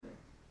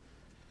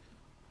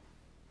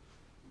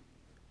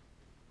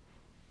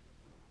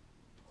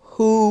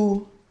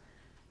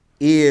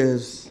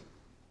is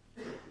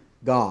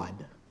God?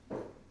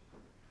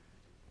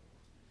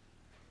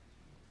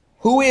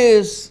 Who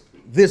is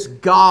this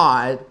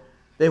God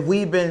that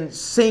we've been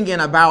singing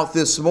about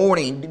this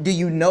morning? Do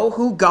you know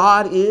who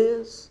God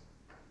is?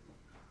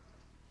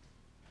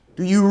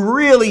 Do you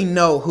really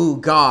know who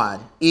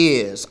God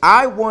is?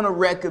 I want to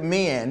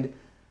recommend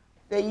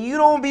that you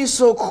don't be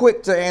so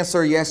quick to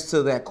answer yes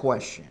to that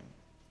question.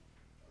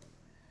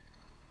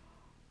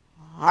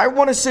 I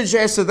want to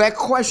suggest that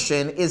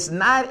question is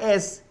not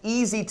as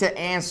easy to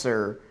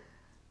answer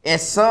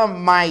as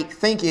some might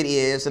think it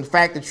is. In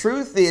fact, the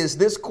truth is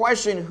this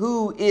question,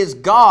 who is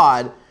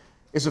God,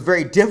 is a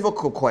very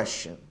difficult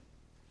question.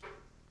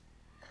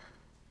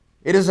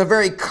 It is a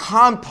very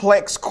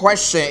complex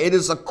question. It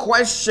is a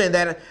question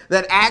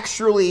that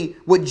actually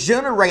would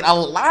generate a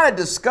lot of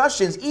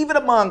discussions, even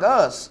among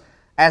us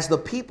as the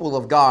people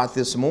of God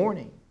this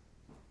morning.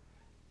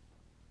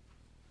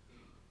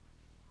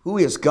 Who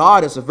is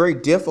God is a very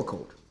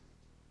difficult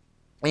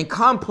and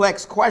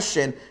complex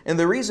question. And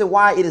the reason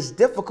why it is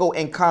difficult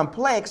and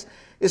complex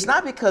is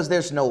not because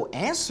there's no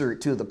answer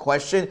to the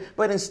question,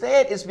 but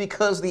instead it's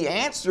because the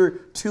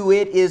answer to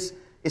it is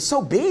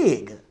so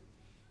big.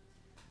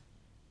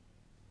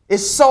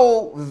 It's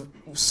so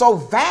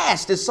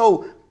vast. It's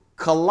so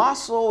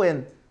colossal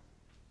and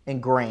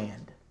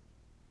grand.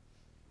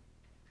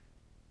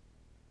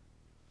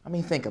 I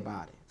mean, think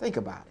about it. Think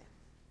about it.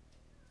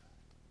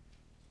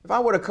 If I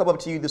were to come up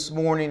to you this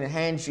morning and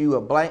hand you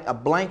a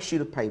blank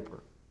sheet of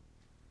paper,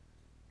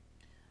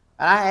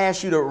 and I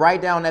asked you to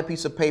write down that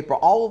piece of paper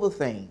all the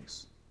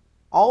things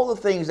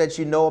that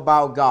you know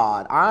about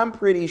God, I'm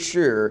pretty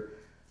sure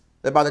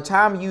that by the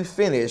time you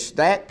finish,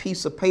 that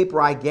piece of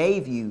paper I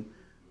gave you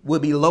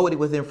would be loaded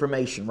with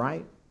information,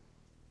 right?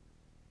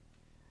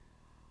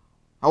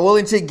 I'm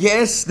willing to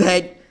guess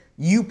that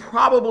you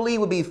probably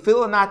would be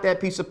filling out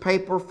that piece of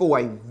paper for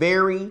a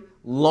very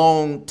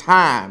long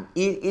time.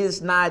 It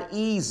is not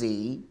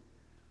easy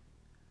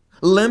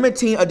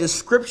limiting a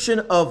description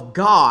of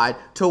God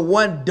to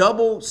one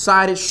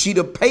double-sided sheet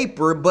of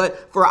paper,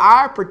 but for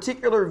our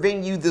particular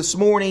venue this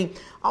morning,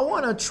 I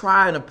want to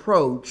try an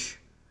approach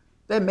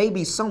that may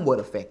be somewhat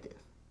effective.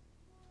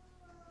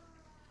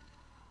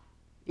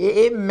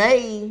 It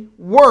may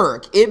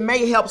work. It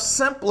may help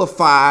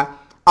simplify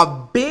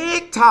a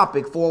big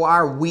topic for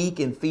our weak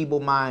and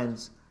feeble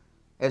minds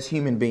as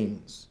human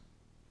beings.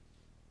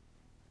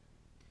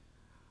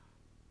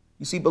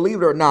 You see,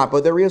 believe it or not,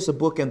 but there is a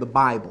book in the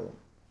Bible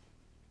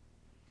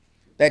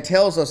that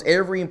tells us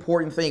every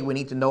important thing we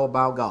need to know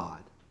about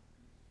God.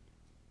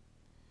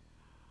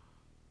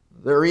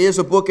 There is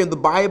a book in the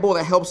Bible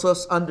that helps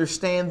us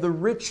understand the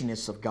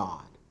richness of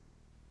God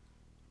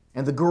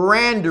and the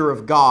grandeur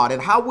of God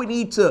and how we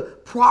need to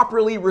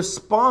properly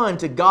respond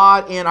to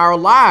God in our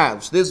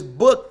lives. This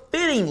book,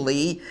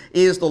 fittingly,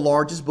 is the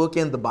largest book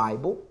in the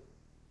Bible.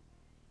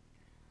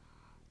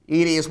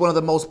 It is one of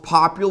the most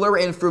popular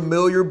and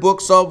familiar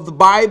books of the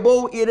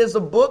Bible. It is a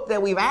book that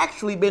we've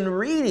actually been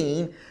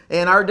reading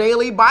in our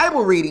daily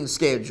Bible reading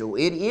schedule.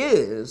 It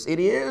is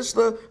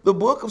the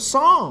book of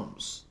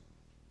Psalms.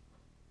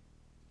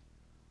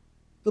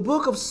 The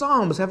book of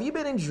Psalms. Have you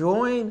been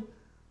enjoying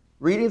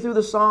reading through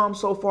the Psalms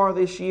so far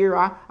this year?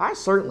 I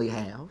certainly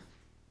have.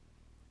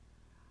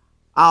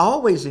 I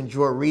always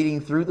enjoy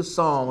reading through the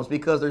Psalms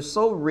because they're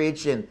so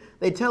rich and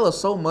they tell us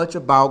so much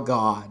about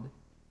God.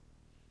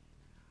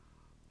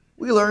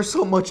 We learn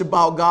so much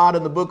about God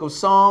in the book of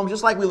Psalms,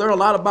 just like we learn a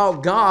lot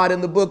about God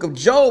in the book of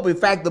Job. In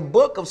fact, the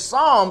book of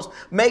Psalms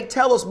may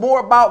tell us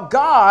more about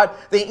God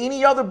than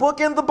any other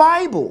book in the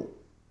Bible.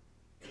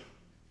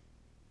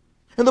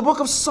 In the book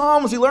of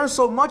Psalms, we learn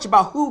so much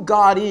about who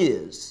God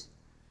is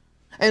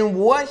and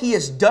what He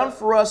has done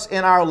for us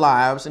in our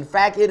lives. In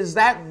fact, it is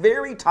that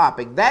very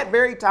topic that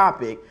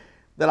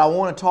I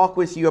want to talk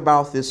with you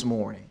about this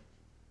morning.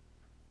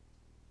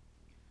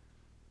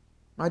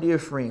 My dear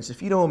friends,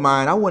 if you don't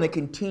mind, I want to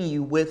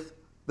continue with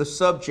the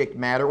subject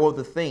matter or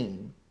the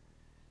theme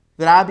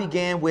that I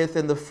began with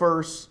in the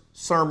first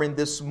sermon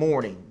this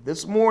morning.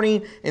 This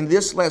morning in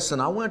this lesson,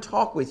 I want to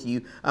talk with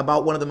you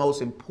about one of the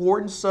most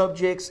important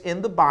subjects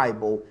in the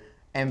Bible,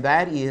 and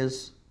that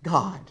is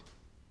God.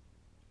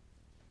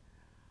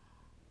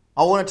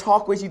 I want to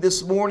talk with you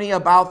this morning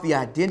about the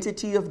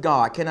identity of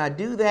God. Can I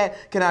do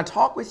that? Can I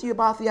talk with you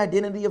about the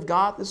identity of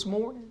God this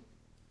morning?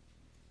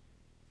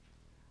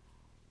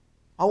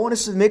 I want to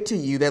submit to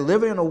you that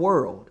living in a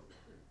world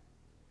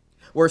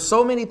where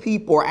so many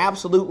people are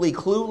absolutely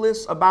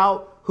clueless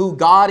about who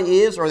God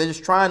is, or they're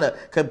just trying to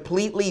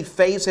completely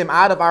phase Him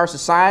out of our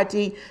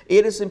society,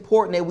 it is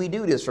important that we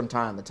do this from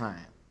time to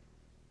time.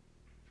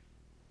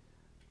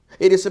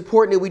 It is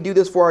important that we do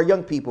this for our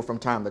young people from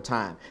time to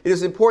time. It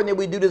is important that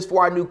we do this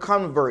for our new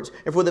converts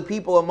and for the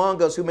people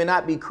among us who may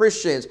not be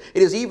Christians.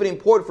 It is even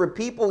important for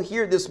people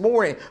here this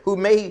morning who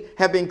may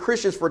have been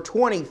Christians for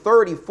 20,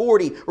 30,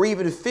 40, or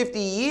even 50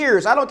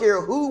 years. I don't care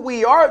who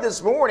we are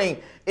this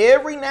morning.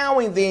 Every now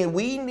and then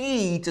we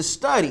need to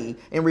study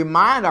and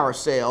remind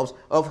ourselves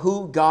of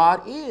who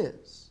God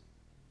is.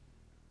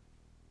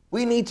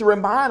 We need to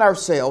remind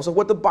ourselves of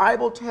what the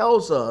Bible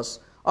tells us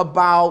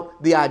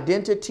about the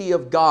identity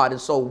of God.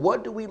 And so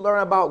what do we learn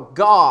about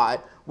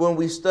God when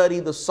we study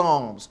the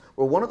Psalms?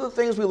 Well, one of the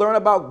things we learn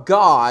about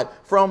God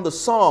from the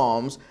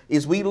Psalms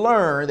is we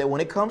learn that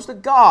when it comes to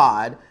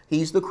God,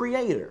 He's the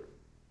creator.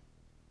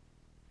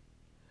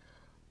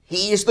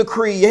 He is the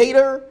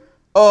creator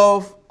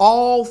of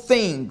all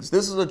things.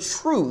 This is a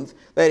truth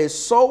that is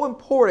so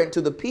important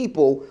to the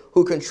people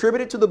who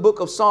contributed to the book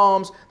of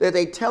Psalms that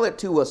they tell it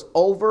to us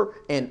over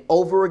and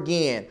over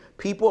again.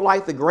 People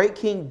like the great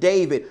King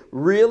David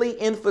really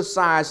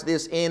emphasize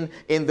this in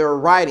their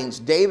writings.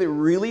 David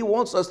really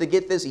wants us to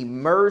get this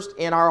immersed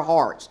in our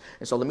hearts.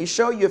 And so let me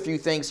show you a few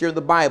things here in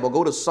the Bible.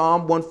 Go to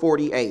Psalm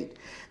 148.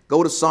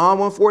 Go to Psalm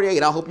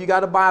 148. I hope you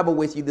got a Bible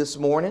with you this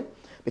morning,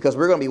 because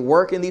we're going to be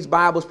working these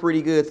Bibles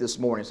pretty good this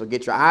morning. So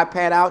get your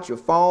iPad out, your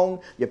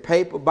phone, your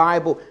paper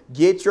Bible.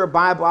 Get your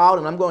Bible out,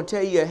 and I'm going to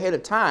tell you ahead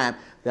of time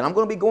that I'm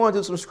going to be going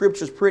through some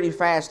scriptures pretty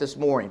fast this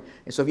morning.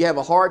 And so if you have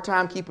a hard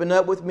time keeping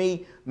up with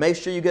me, make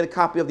sure you get a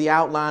copy of the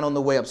outline on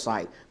the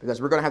website,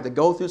 because we're going to have to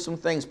go through some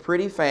things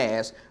pretty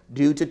fast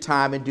due to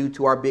time and due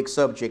to our big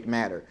subject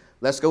matter.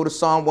 Let's go to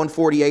Psalm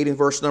 148 and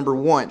verse number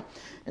 1.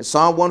 In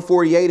Psalm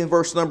 148 and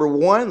verse number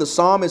 1, the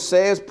psalmist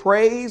says,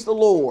 "Praise the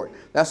Lord."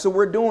 That's what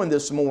we're doing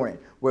this morning.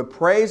 We're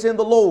praising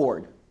the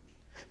Lord.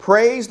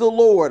 Praise the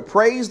Lord.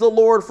 Praise the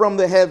Lord from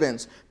the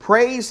heavens.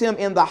 Praise Him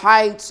in the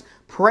heights.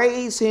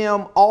 Praise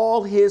Him,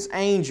 all His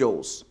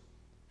angels.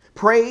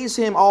 Praise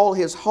Him, all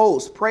His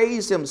hosts.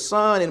 Praise Him,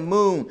 sun and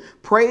moon.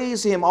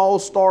 Praise Him, all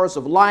stars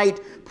of light.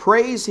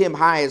 Praise Him,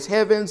 high as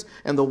heavens,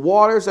 and the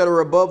waters that are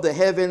above the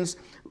heavens.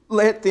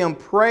 Let them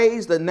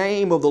praise the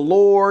name of the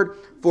Lord,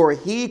 for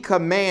He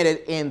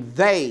commanded, and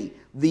they,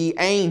 the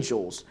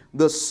angels,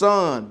 the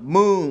sun,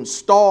 moon,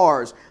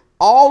 stars,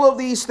 all of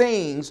these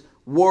things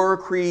were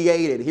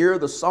created. Here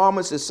the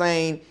psalmist is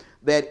saying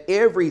that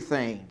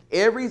everything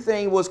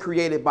was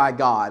created by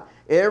God.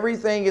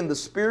 Everything in the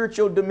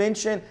spiritual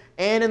dimension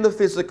and in the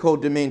physical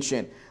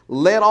dimension.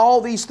 Let all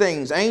these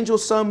things,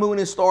 angels, sun, moon,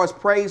 and stars,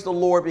 praise the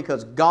Lord,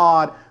 because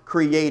God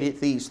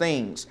created these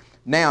things.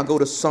 Now go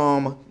to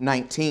Psalm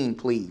 19,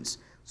 please.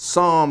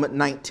 Psalm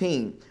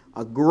 19,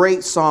 a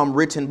great psalm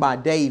written by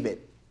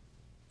David.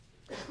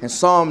 In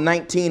Psalm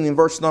 19 in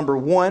verse number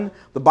 1,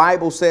 the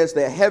Bible says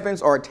that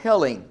heavens are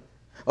telling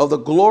of the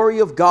glory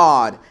of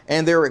God,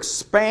 and their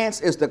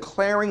expanse is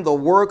declaring the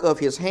work of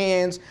His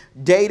hands.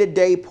 Day to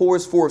day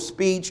pours forth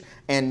speech,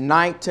 and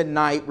night to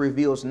night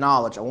reveals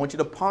knowledge. I want you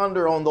to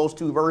ponder on those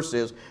two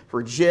verses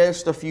for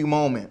just a few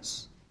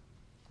moments.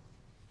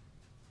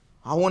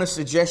 I want to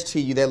suggest to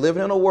you that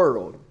living in a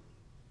world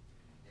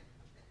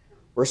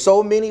where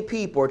so many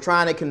people are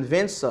trying to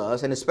convince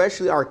us, and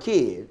especially our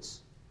kids,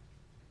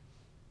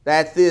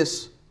 that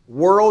this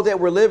world that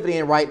we're living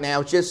in right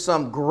now is just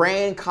some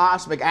grand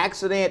cosmic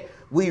accident,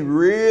 we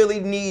really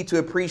need to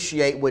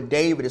appreciate what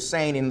David is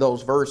saying in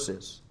those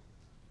verses.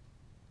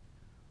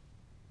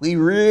 We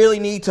really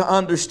need to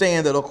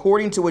understand that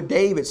according to what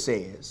David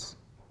says,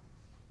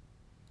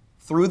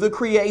 through the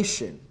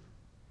creation,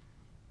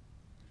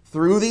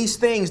 through these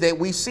things that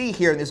we see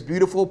here in this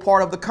beautiful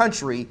part of the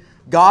country,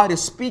 God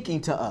is speaking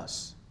to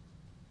us.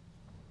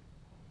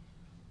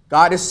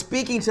 God is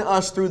speaking to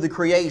us through the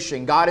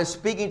creation. God is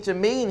speaking to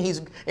me,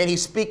 and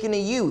He's speaking to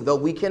you. Though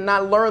we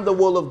cannot learn the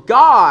will of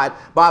God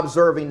by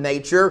observing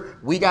nature,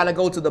 we got to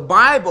go to the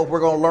Bible if we're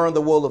going to learn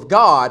the will of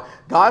God.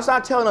 God's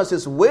not telling us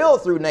His will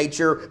through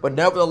nature, but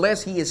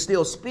nevertheless, He is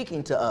still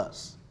speaking to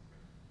us.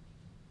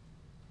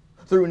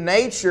 Through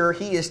nature,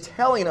 He is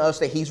telling us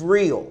that He's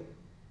real.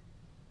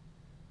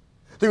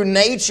 Through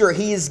nature,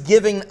 He is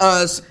giving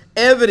us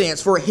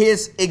evidence for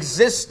His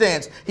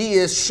existence. He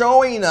is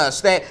showing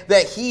us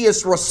that He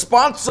is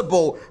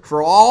responsible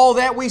for all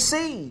that we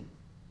see.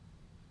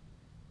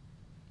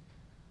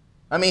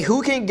 I mean,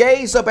 who can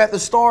gaze up at the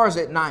stars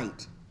at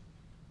night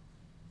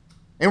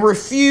and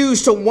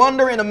refuse to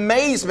wonder in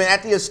amazement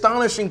at the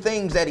astonishing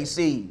things that he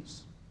sees?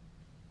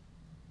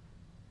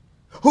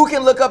 Who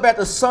can look up at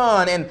the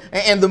sun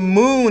and the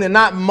moon and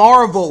not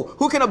marvel?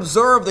 Who can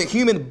observe the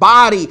human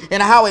body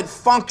and how it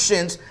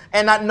functions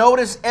and not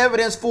notice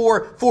evidence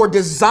for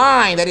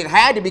design, that it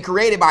had to be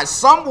created by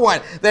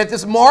someone, that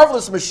this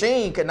marvelous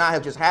machine could not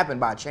have just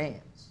happened by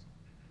chance?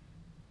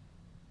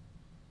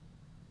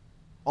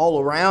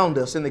 All around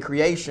us in the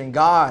creation,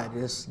 God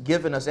is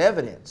giving us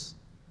evidence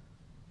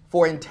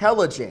for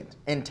intelligent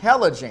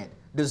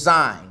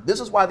design. This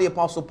is why the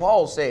Apostle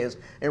Paul says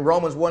in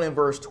Romans 1 and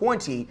verse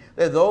 20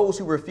 that those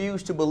who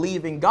refuse to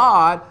believe in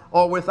God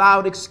are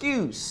without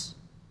excuse.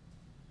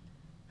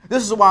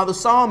 This is why the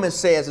psalmist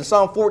says in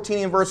Psalm 14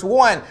 and verse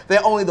 1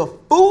 that only the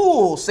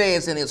fool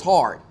says in his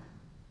heart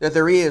that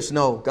there is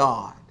no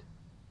God.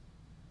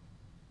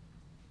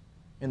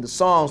 In the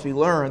Psalms we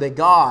learn that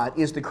God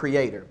is the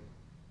creator.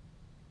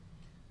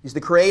 He's the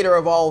creator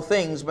of all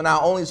things, but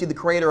not only is He the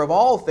creator of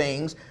all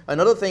things,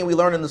 another thing we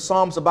learn in the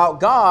Psalms about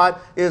God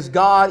is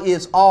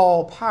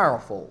all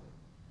powerful.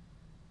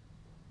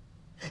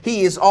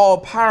 He is all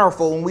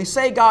powerful. When we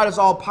say God is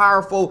all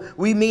powerful,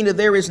 we mean that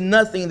there is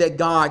nothing that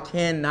God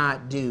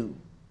cannot do.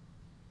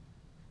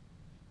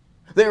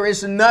 There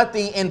is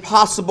nothing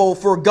impossible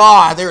for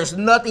God. There is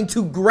nothing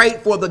too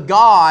great for the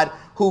God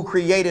who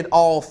created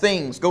all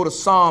things. Go to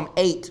Psalm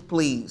 8,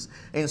 please.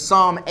 In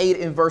Psalm 8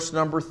 in verse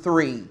number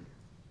 3.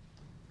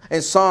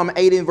 In Psalm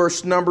 8 in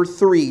verse number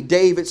 3,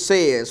 David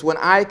says, when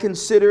I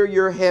consider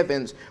your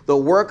heavens, the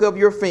work of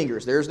your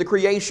fingers, there's the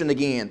creation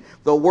again,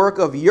 the work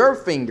of your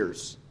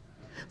fingers,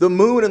 the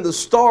moon and the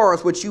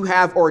stars which you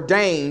have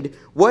ordained,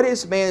 what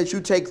is man that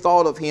you take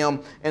thought of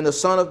him, and the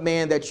son of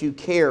man that you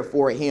care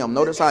for him?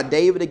 Notice how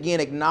David again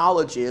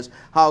acknowledges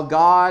how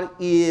God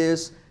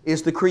is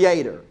the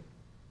creator.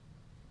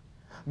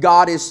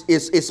 God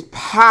is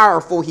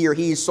powerful here.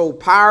 He is so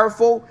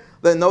powerful.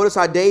 Then notice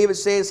how David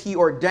says he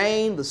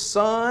ordained the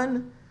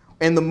sun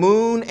and the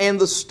moon and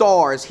the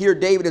stars. Here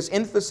David is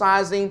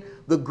emphasizing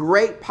the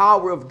great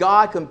power of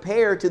God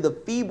compared to the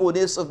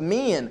feebleness of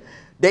men.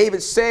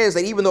 David says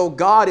that even though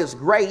God is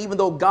great, even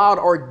though God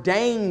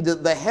ordained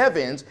the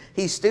heavens,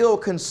 he still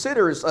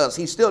considers us.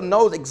 He still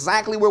knows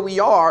exactly where we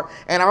are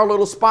and our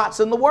little spots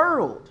in the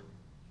world.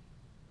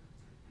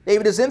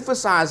 David is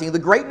emphasizing the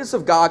greatness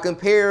of God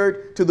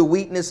compared to the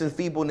weakness and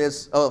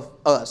feebleness of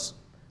us,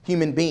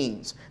 human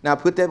beings. Now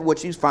put that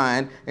what you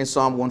find in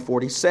Psalm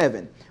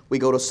 147. We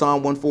go to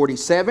Psalm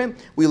 147.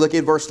 We look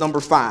at verse number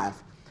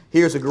 5.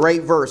 Here's a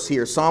great verse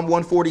here. Psalm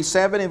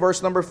 147 and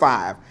verse number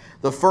 5.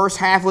 The first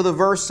half of the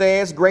verse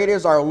says, great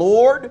is our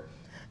Lord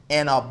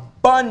and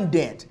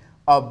abundant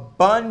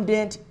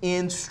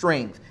in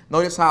strength.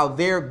 Notice how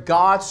there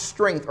God's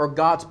strength or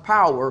God's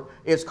power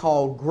is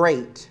called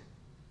great.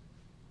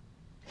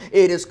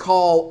 It is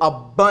called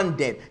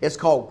abundant. It's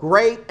called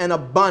great and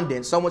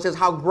abundant. Someone says,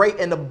 how great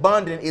and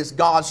abundant is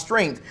God's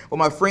strength? Well,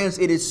 my friends,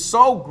 it is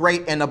so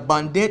great and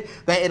abundant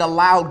that it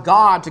allowed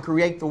God to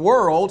create the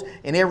world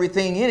and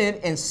everything in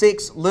it in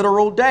 6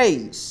 literal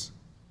days.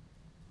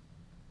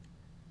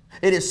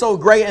 It is so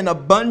great and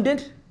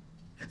abundant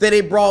that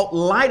it brought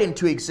light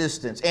into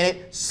existence and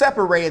it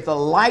separated the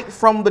light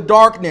from the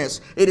darkness.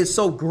 It is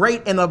so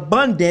great and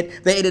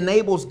abundant that it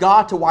enables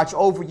God to watch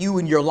over you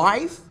in your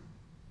life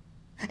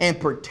and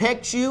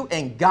protect you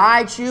and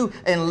guide you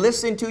and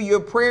listen to your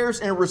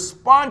prayers and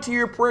respond to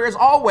your prayers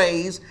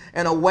always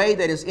in a way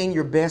that is in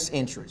your best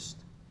interest.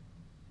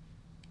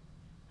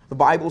 The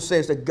Bible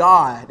says that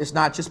God is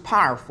not just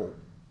powerful,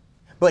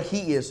 but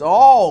he is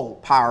all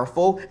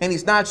powerful. And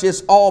he's not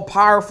just all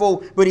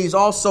powerful, but he's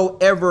also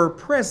ever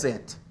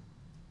present.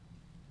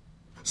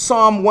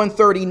 Psalm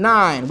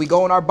 139, we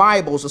go in our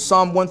Bibles to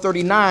Psalm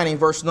 139 in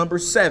verse number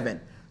 7.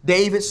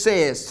 David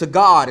says to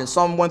God in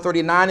Psalm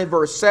 139 in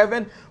verse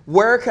 7,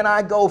 where can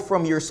I go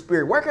from your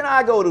spirit? Where can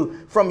I go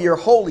from your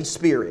Holy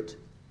Spirit?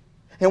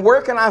 And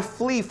where can I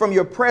flee from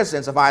your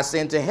presence? If I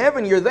ascend to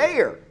heaven, you're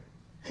there.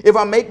 If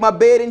I make my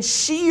bed in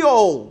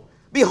Sheol,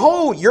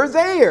 behold, you're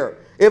there.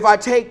 If I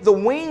take the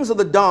wings of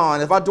the dawn,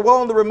 if I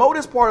dwell in the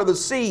remotest part of the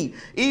sea,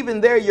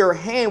 even there your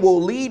hand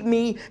will lead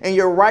me and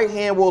your right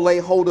hand will lay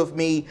hold of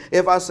me.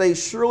 If I say,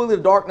 surely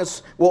the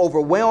darkness will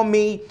overwhelm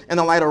me and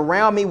the light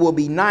around me will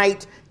be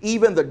night,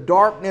 even the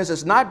darkness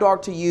is not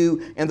dark to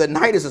you and the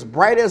night is as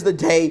bright as the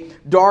day.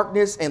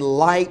 Darkness and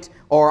light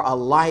are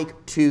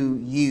alike to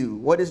you.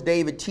 What is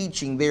David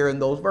teaching there in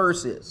those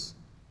verses?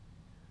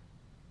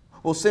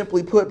 Well,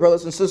 simply put,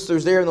 brothers and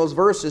sisters, there in those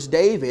verses,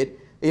 David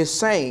is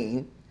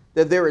saying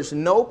that there is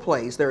no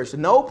place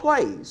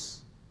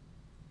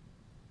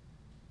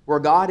where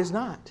God is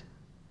not.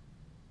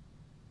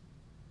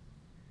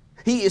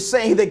 He is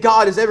saying that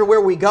God is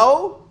everywhere we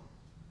go,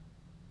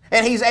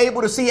 and he's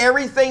able to see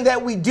everything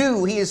that we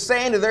do. He is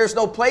saying that there's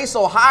no place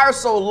so high or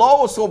so low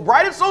or so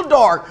bright and so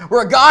dark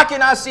where God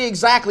cannot see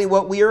exactly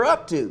what we are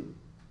up to.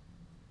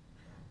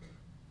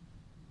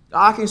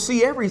 God can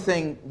see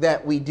everything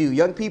that we do.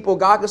 Young people,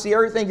 God can see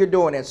everything you're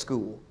doing at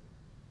school.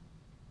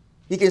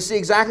 He can see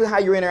exactly how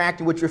you're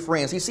interacting with your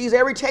friends. He sees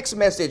every text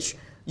message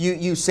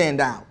you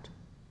send out.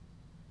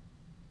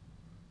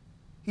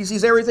 He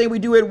sees everything we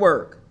do at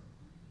work.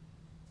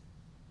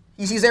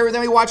 He sees everything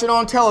we watch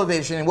on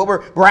television and what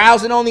we're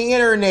browsing on the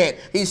internet.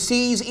 He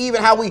sees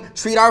even how we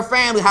treat our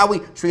family, how we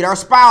treat our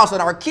spouse and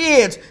our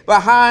kids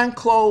behind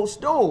closed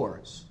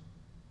doors.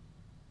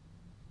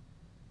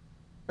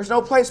 There's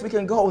no place we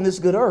can go on this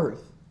good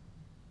earth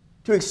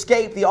to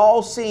escape the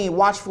all-seeing,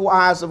 watchful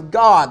eyes of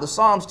God. The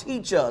Psalms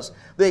teach us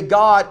that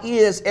God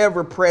is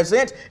ever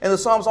present, and the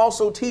Psalms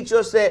also teach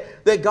us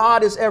that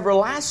God is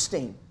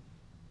everlasting.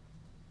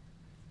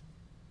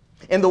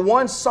 In the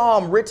one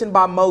psalm written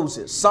by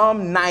Moses,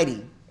 Psalm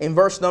 90, in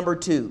verse number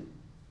 2,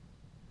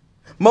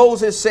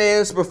 Moses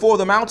says, before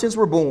the mountains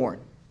were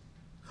born,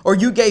 or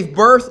you gave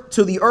birth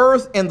to the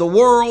earth and the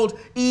world,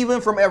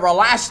 even from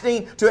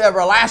everlasting to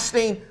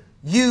everlasting,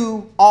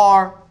 you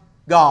are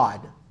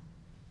God.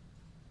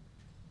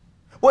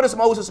 What does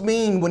Moses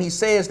mean when he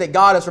says that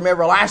God is from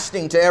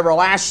everlasting to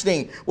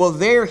everlasting? Well,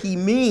 there he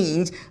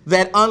means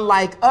that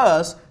unlike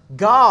us,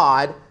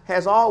 God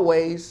has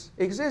always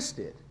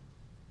existed.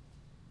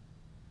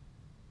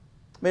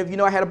 Many of you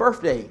know I had a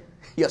birthday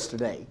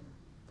yesterday.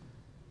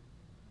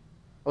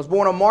 I was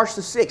born on March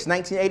the 6th,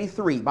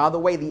 1983. By the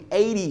way, the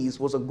 80s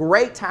was a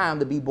great time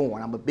to be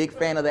born. I'm a big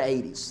fan of the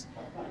 80s.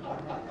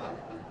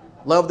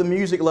 Love the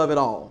music, love it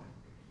all.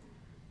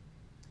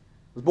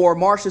 I was born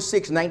March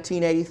 6,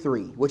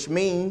 1983, which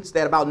means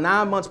that about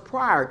 9 months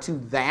prior to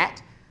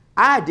that,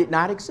 I did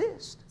not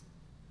exist.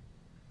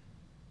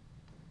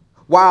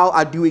 While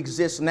I do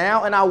exist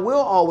now, and I will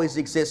always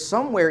exist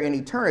somewhere in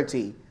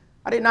eternity,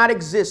 I did not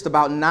exist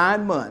about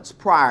 9 months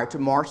prior to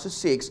March the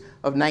 6th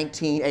of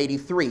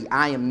 1983.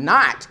 I am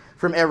not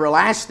from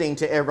everlasting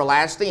to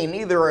everlasting,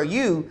 neither are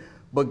you,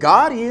 but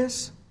God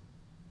is.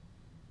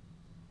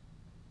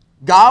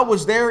 God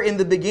was there in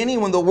the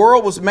beginning when the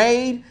world was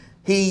made.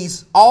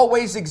 He's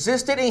always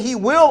existed and he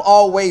will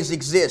always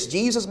exist.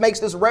 Jesus makes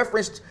this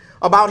reference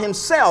about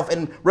himself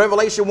in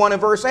Revelation 1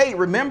 and verse 8.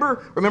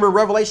 Remember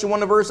Revelation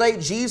 1 and verse 8?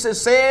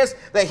 Jesus says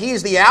that he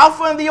is the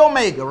Alpha and the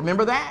Omega.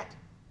 Remember that?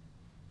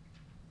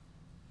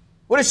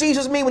 What does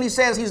Jesus mean when he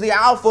says he's the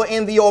Alpha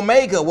and the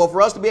Omega? Well,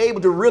 for us to be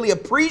able to really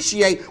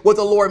appreciate what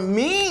the Lord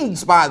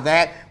means by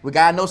that, we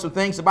got to know some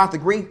things about the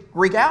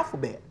Greek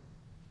alphabet.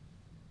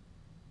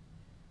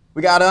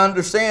 We got to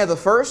understand the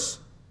first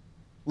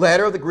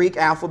letter of the Greek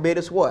alphabet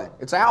is what?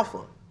 It's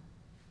Alpha.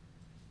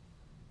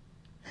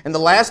 And the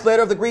last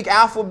letter of the Greek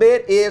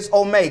alphabet is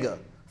Omega.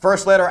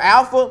 First letter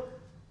Alpha,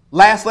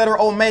 last letter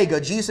Omega.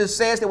 Jesus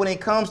says that when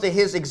it comes to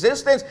his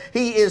existence,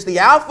 he is the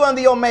Alpha and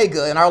the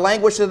Omega. In our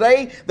language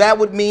today, that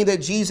would mean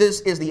that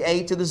Jesus is the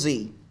A to the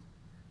Z.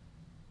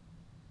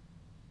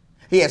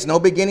 He has no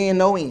beginning and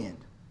no end.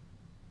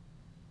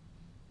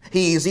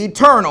 He is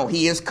eternal.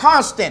 He is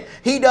constant.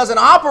 He doesn't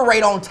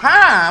operate on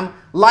time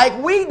like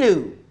we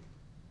do.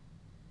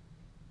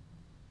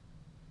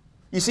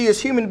 You see, as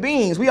human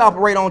beings, we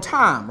operate on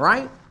time,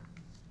 right?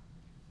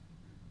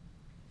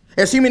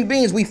 As human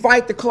beings, we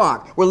fight the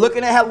clock. We're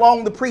looking at how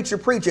long the preacher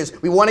preaches.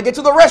 We want to get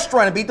to the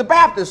restaurant and beat the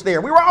Baptist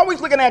there. We were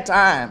always looking at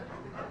time.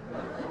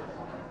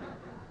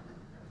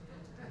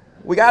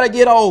 We got to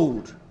get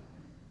old.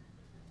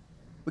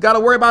 We got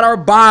to worry about our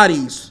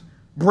bodies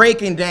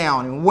breaking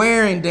down and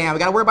wearing down. We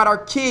got to worry about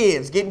our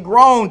kids getting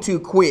grown too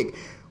quick.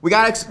 We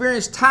got to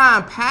experience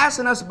time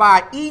passing us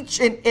by each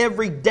and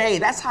every day.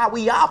 That's how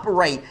we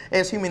operate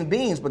as human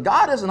beings. But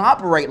God doesn't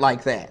operate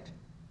like that.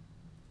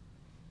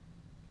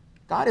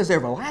 God is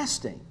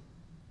everlasting.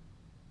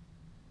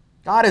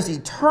 God is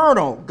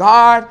eternal.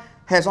 God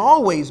has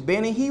always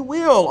been and he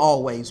will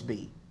always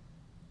be.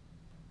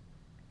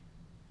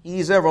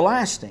 He's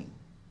everlasting.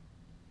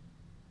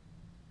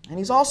 And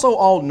he's also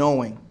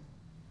all-knowing.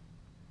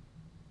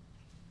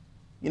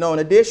 You know, in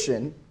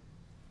addition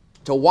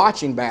to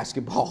watching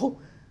basketball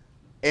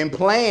and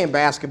playing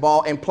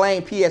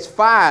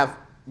PS5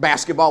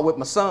 basketball with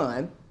my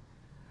son,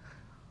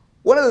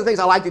 one of the things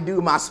I like to do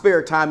in my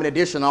spare time, in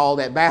addition to all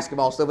that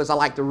basketball stuff, is I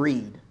like to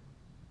read.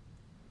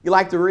 You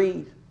like to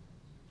read?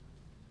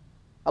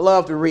 I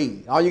love to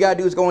read. All you got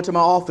to do is go into my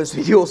office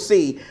and you'll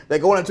see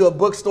that going into a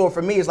bookstore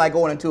for me is like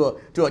going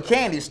into a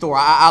candy store.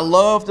 I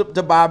love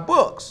to buy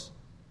books.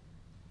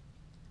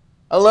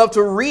 I love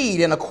to read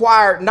and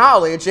acquire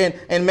knowledge,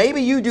 and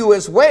maybe you do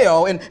as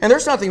well. And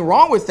there's nothing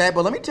wrong with that,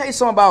 but let me tell you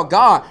something about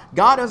God.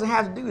 God doesn't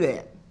have to do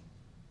that.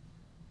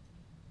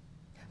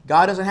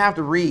 God doesn't have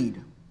to read.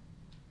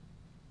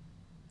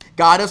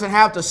 God doesn't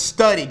have to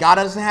study. God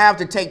doesn't have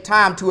to take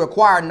time to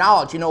acquire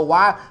knowledge. You know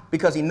why?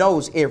 Because he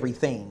knows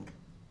everything.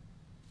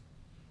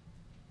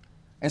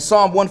 And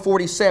Psalm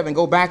 147,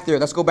 go back there.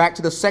 Let's go back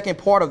to the second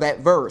part of that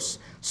verse.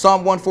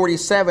 Psalm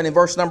 147 in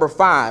verse number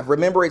 5.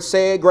 Remember it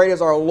said, great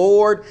is our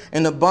Lord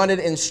and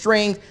abundant in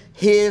strength.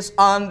 His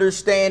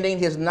understanding,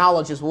 his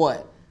knowledge is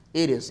what?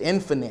 It is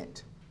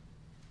infinite.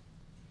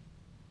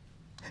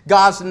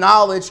 God's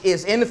knowledge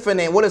is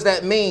infinite. What does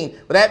that mean?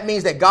 Well, that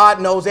means that God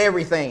knows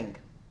everything.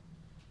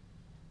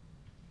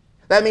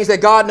 That means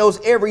that God knows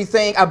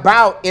everything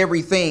about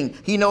everything.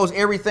 He knows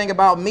everything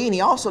about me, and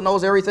he also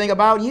knows everything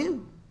about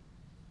you.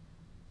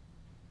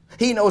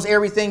 He knows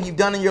everything you've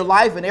done in your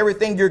life and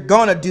everything you're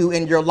going to do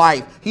in your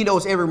life. He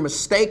knows every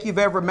mistake you've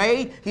ever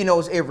made. He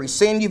knows every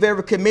sin you've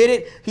ever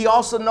committed. He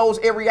also knows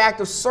every act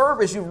of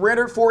service you've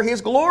rendered for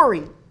his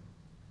glory.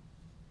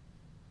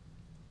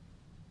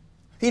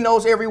 He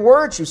knows every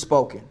word you've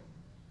spoken.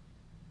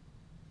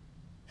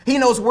 He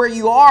knows where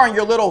you are in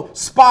your little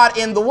spot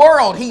in the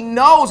world. He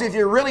knows if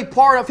you're really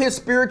part of his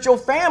spiritual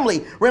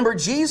family. Remember,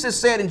 Jesus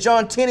said in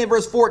John 10 and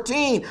verse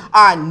 14,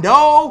 I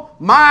know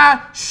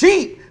my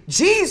sheep.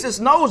 Jesus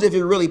knows if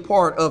you're really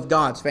part of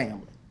God's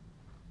family.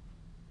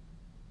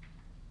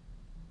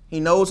 He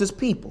knows his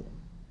people.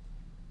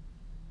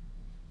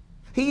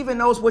 He even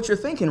knows what you're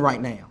thinking right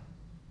now.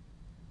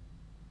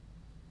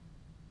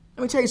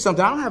 Let me tell you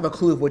something. I don't have a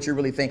clue of what you're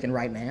really thinking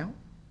right now.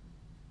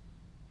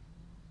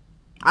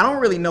 I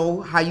don't really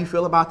know how you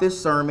feel about this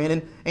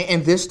sermon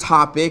and this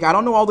topic. I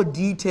don't know all the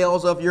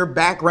details of your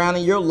background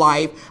and your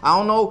life. I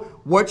don't know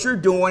what you're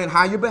doing and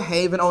how you're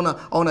behaving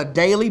on a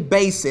daily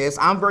basis.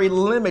 I'm very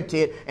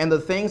limited in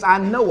the things I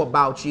know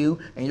about you,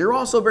 and you're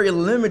also very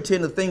limited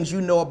in the things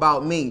you know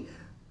about me.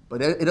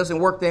 But it doesn't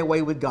work that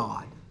way with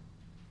God.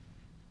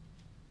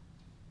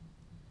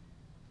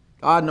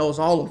 God knows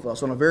all of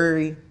us on a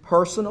very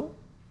personal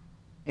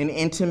and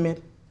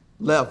intimate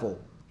level.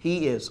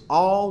 He is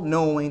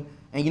all-knowing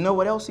And you know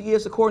what else he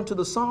is according to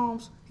the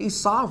Psalms? He's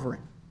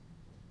sovereign.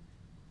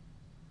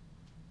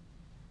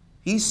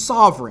 He's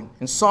sovereign.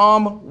 In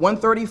Psalm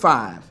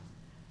 135,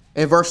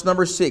 in verse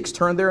number 6,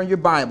 turn there in your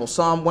Bible,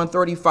 Psalm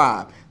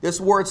 135. This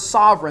word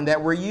sovereign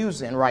that we're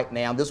using right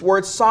now, this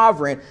word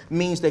sovereign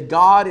means that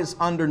God is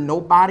under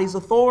nobody's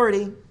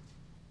authority.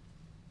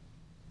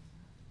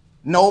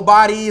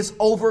 Nobody is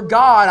over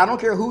God. I don't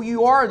care who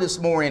you are this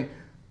morning.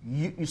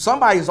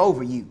 Somebody's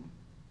over you.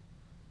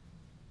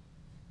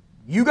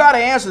 You got to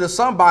answer to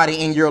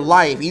somebody in your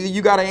life. Either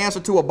you got to answer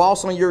to a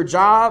boss on your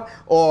job,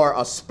 or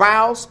a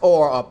spouse,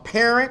 or a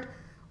parent,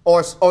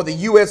 or the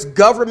U.S.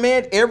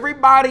 government.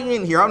 Everybody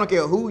in here, I don't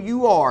care who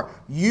you are,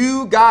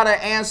 you got to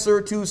answer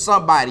to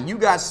somebody. You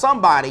got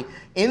somebody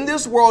in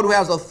this world who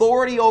has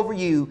authority over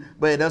you,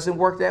 but it doesn't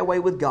work that way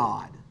with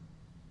God.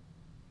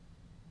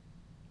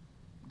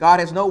 God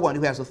has no one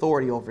who has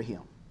authority over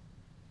him.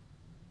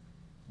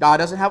 God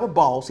doesn't have a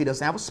boss. He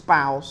doesn't have a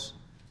spouse.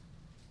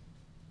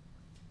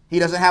 He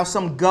doesn't have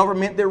some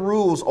government that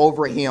rules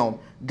over him.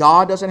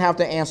 God doesn't have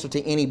to answer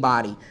to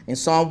anybody. In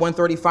Psalm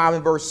 135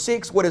 and verse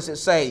 6, what does it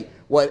say?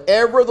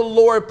 Whatever the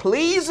Lord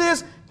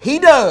pleases, he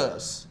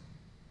does.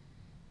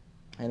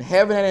 In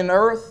heaven and in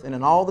earth and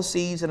in all the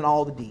seas and in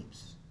all the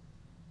deeps.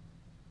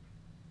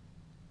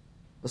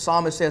 The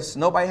psalmist says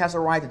nobody has a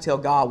right to tell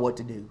God what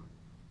to do.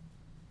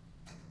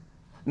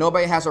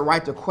 Nobody has a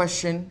right to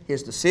question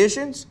his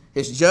decisions,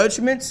 his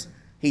judgments.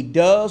 He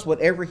does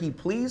whatever he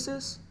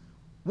pleases,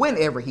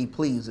 whenever he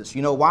pleases.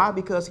 You know why?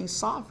 Because he's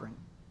sovereign.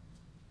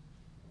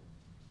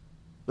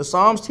 The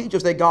Psalms teach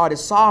us that God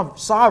is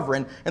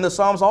sovereign, and the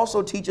Psalms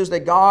also teach us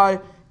that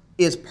God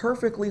is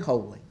perfectly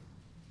holy.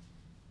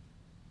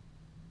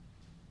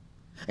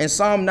 In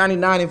Psalm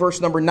 99 and verse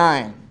number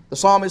 9, the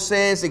psalmist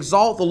says,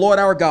 "Exalt the Lord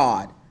our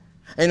God,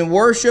 and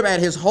worship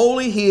at his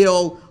holy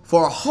hill,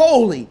 for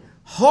holy,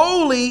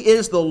 holy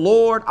is the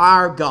Lord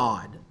our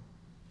God."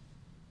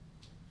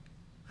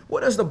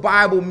 What does the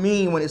Bible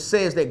mean when it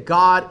says that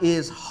God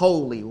is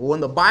holy? Well, when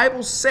the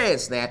Bible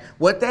says that,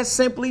 what that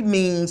simply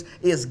means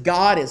is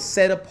God is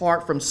set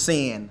apart from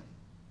sin.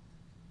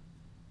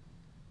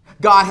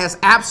 God has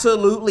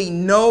absolutely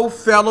no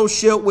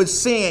fellowship with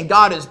sin.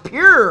 God is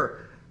pure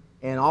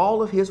in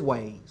all of his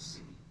ways.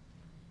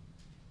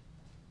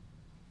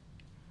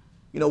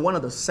 You know, one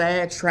of the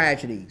sad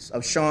tragedies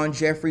of Sean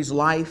Jeffries'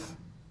 life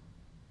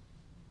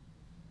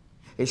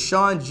is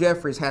Sean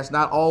Jeffries has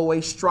not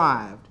always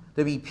strived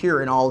to be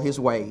pure in all his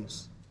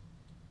ways.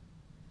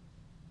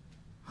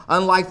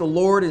 Unlike the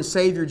Lord and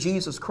Savior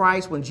Jesus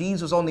Christ, when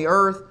Jesus was on the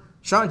earth,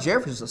 Sean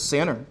Jeffries is a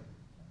sinner.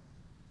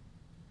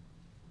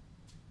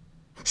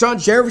 Sean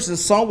Jeffries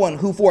is someone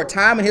who for a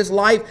time in his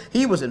life,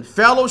 he was in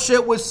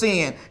fellowship with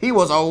sin. He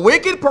was a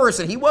wicked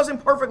person. He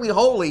wasn't perfectly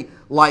holy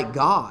like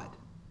God.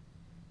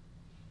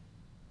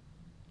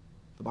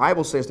 The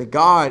Bible says that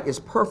God is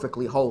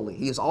perfectly holy.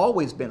 He has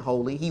always been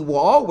holy. He will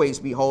always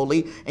be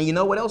holy. And you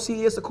know what else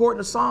he is according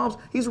to Psalms?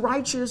 He's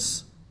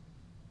righteous.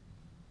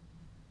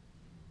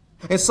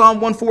 In Psalm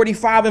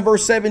 145 and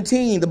verse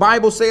 17, the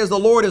Bible says the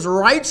Lord is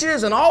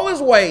righteous in all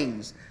his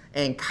ways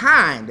and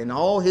kind in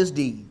all his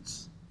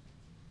deeds.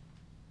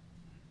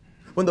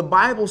 When the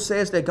Bible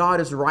says that God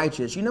is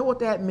righteous, you know what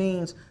that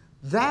means?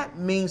 That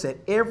means that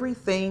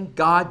everything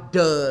God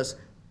does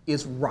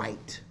is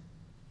right.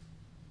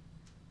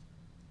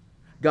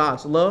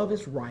 God's love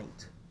is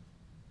right.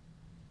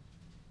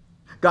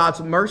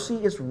 God's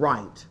mercy is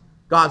right.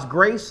 God's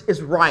grace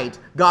is right.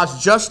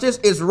 God's justice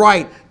is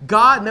right.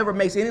 God never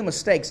makes any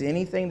mistakes in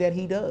anything that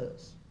he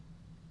does.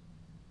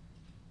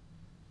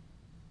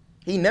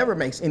 He never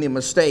makes any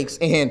mistakes,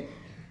 and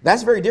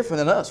that's very different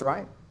than us,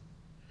 right?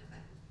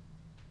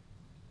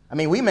 I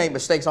mean, we make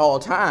mistakes all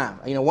the time.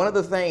 You know, one of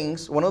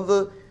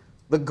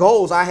the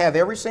goals I have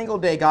every single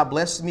day, God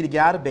blesses me to get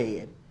out of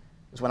bed,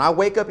 is when I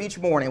wake up each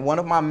morning, one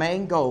of my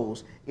main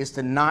goals is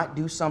to not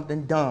do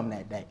something dumb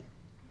that day.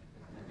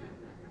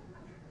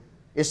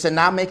 It's to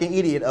not make an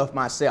idiot of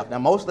myself. Now,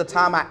 most of the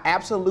time, I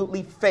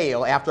absolutely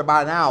fail after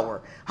about an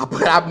hour,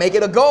 but I make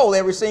it a goal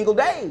every single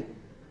day.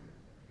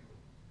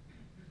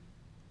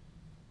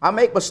 I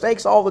make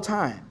mistakes all the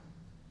time.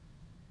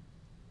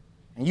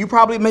 And you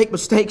probably make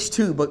mistakes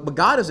too, but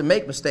God doesn't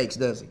make mistakes,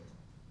 does he?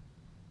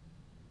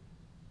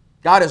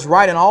 God is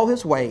right in all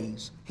his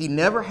ways. He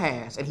never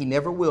has, and he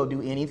never will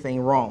do anything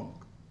wrong.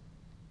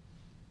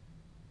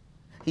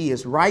 He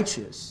is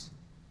righteous,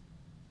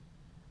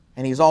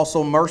 and he's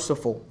also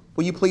merciful.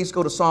 Will you please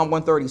go to Psalm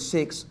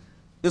 136?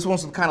 This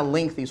one's kind of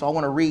lengthy, so I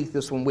want to read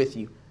this one with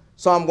you.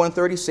 Psalm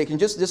 136, and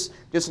just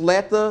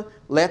let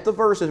the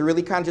verses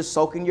really kind of just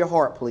soak in your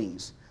heart,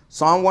 please.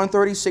 Psalm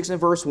 136 and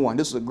verse 1.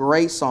 This is a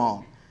great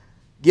psalm.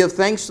 Give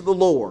thanks to the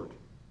Lord.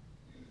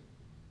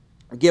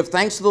 Give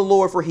thanks to the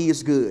Lord, for he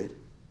is good.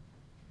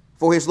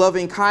 For his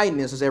loving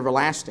kindness is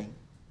everlasting.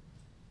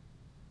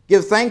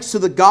 Give thanks to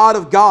the God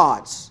of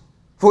gods,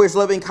 for his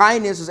loving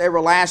kindness is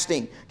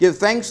everlasting. Give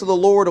thanks to the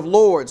Lord of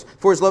lords,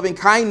 for his loving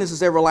kindness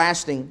is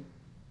everlasting.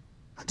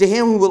 To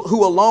him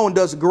who alone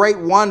does great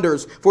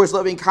wonders, for his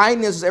loving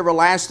kindness is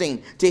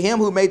everlasting. To him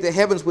who made the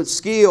heavens with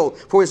skill,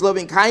 for his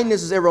loving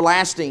kindness is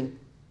everlasting.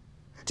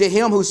 To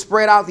him who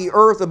spread out the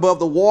earth above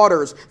the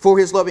waters, for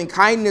his loving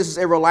kindness is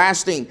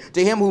everlasting.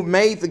 To him who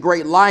made the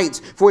great lights,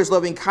 for his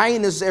loving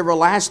kindness is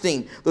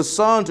everlasting. The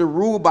sun to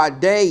rule by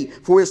day,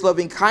 for his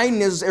loving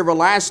kindness is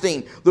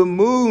everlasting. The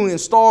moon and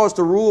stars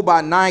to rule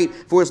by night,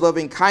 for his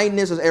loving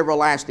kindness is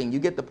everlasting. You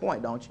get the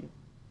point, don't you?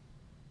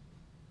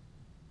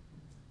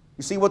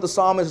 You see what the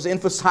psalmist is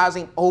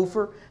emphasizing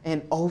over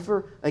and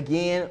over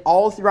again?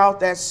 All throughout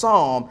that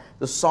psalm,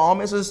 the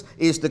psalmist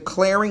is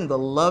declaring the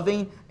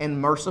loving and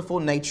merciful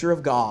nature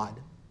of God.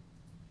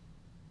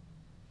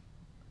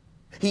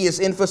 He is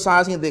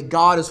emphasizing that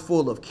God is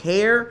full of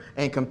care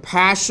and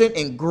compassion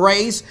and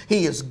grace.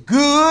 He is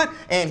good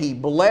and he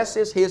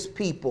blesses his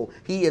people.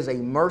 He is a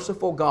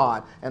merciful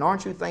God. And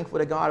aren't you thankful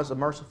that God is a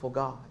merciful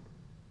God?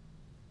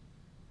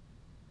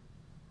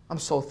 I'm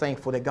so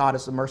thankful that God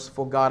is a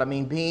merciful God. I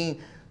mean,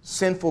 being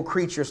sinful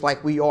creatures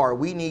like we are,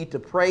 we need to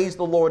praise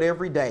the Lord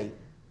every day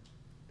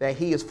that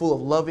he is full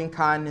of loving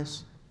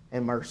kindness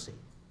and mercy.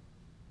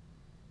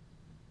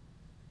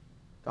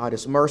 God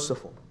is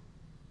merciful.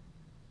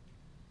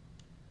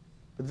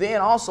 But then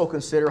also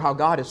consider how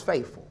God is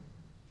faithful.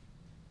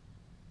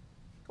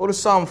 Go to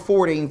Psalm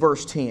 14,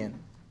 verse 10.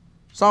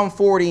 Psalm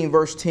 14,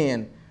 verse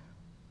 10.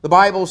 The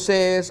Bible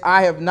says,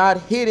 I have not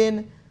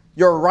hidden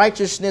your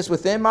righteousness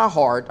within my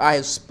heart. I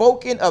have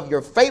spoken of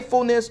your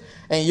faithfulness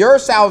and your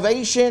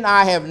salvation.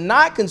 I have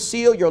not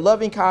concealed your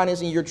loving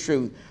kindness and your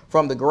truth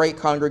from the great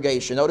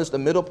congregation. Notice the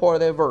middle part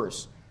of that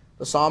verse.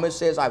 The psalmist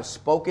says, I've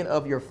spoken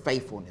of your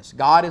faithfulness.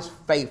 God is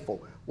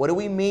faithful. What do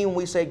we mean when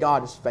we say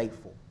God is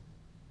faithful?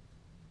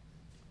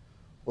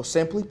 Well,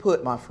 simply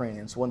put, my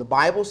friends, when the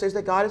Bible says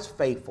that God is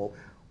faithful,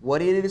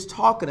 what it is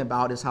talking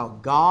about is how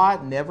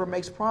God never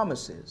makes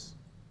promises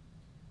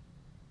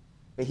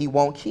that he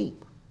won't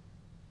keep.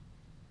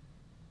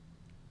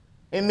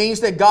 It means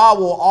that God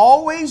will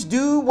always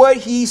do what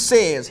he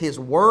says. His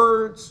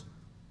words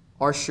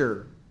are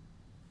sure.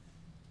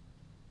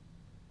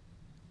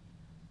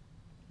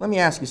 Let me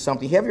ask you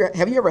something.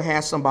 Have you ever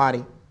had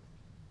somebody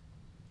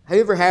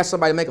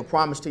make a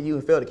promise to you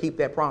and fail to keep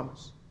that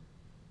promise?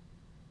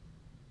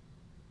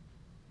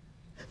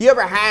 You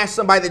ever had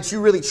somebody that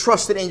you really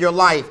trusted in your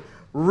life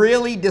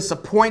really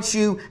disappoint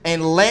you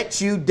and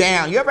let you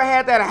down? You ever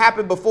had that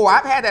happen before?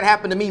 I've had that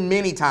happen to me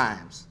many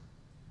times.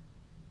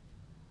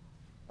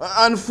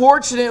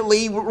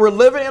 Unfortunately, we're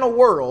living in a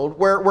world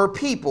where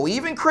people,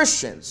 even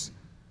Christians,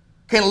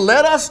 can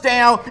let us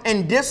down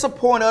and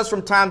disappoint us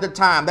from time to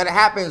time. That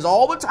happens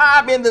all the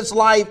time in this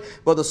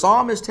life, but the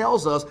psalmist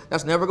tells us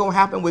that's never going to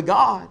happen with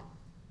God.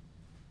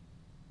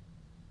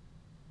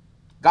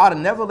 God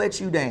will never let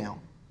you down.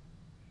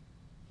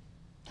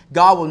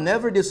 God will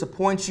never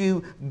disappoint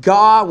you.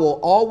 God will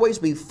always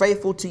be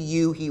faithful to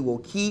you. He will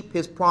keep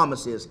his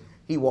promises.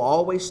 He will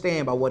always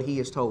stand by what he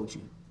has told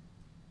you.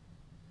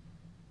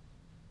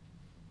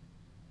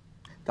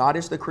 God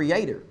is the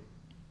creator.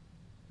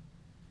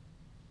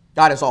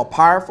 God is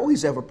all-powerful.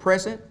 He's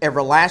ever-present,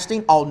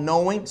 everlasting,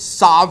 all-knowing,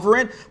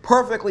 sovereign,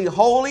 perfectly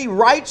holy,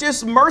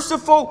 righteous,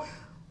 merciful,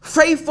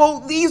 faithful.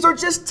 These are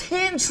just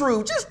 10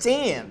 truths, just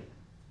 10.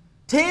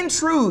 10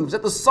 truths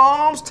that the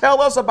Psalms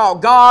tell us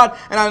about God.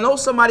 And I know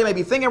somebody may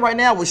be thinking right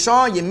now, well,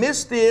 Sean, you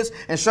missed this,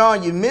 and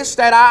Sean, you missed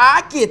that.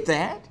 I get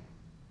that.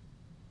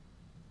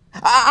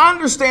 I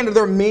understand that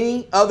there are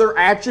many other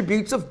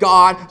attributes of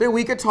God that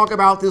we could talk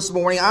about this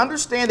morning. I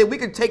understand that we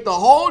could take the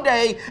whole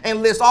day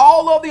and list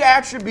all of the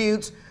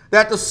attributes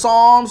that the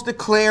Psalms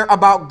declare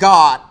about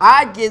God.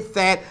 I get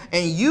that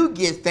and you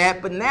get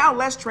that, but now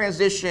let's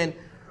transition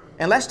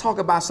and let's talk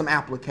about some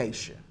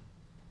application.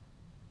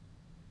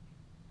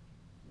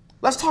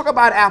 Let's talk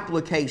about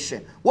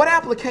application. What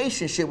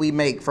application should we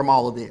make from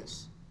all of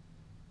this?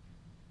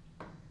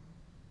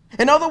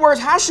 In other words,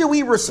 how should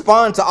we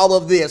respond to all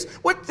of this?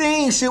 What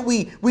things should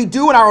we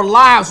do in our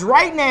lives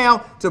right now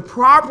to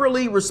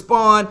properly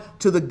respond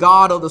to the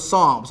God of the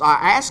Psalms? I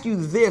ask you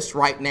this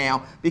right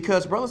now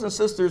because, brothers and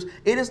sisters,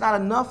 it is not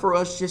enough for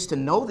us just to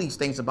know these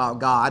things about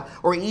God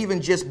or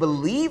even just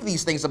believe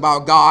these things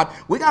about God.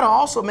 We got to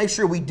also make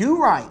sure we do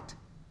right.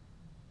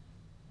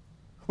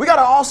 We got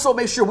to also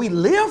make sure we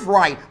live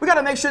right. We got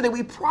to make sure that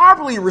we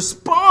properly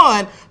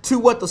respond to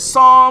what the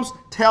Psalms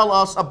tell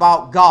us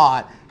about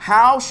God.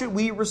 How should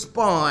we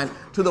respond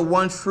to the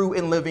one true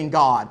and living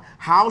God?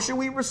 How should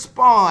we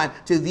respond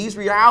to these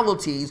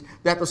realities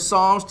that the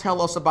Psalms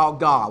tell us about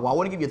God? Well, I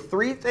want to give you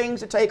 3 things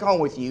to take home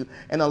with you,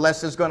 and the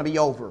lesson's going to be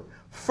over.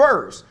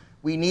 First,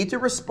 we need to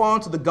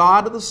respond to the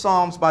God of the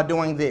Psalms by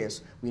doing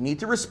this. We need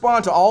to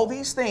respond to all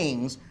these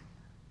things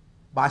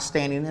by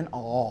standing in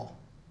awe.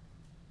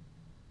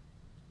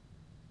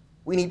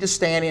 We need to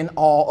stand in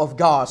awe of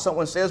God.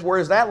 Someone says, where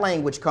does that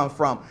language come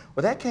from?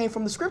 Well, that came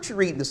from the scripture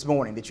reading this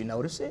morning. Did you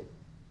notice it?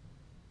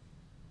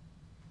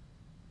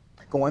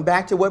 Going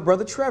back to what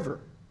Brother Trevor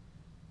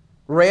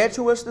read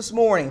to us this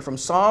morning from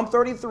Psalm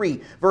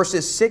 33,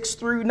 verses 6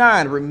 through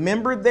 9.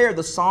 Remember there,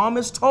 the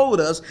psalmist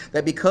told us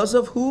that because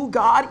of who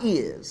God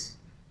is,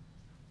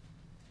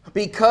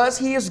 Because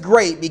he is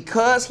great,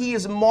 because he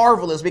is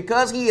marvelous,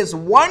 because he is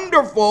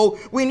wonderful,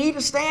 we need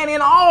to stand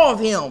in awe of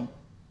him.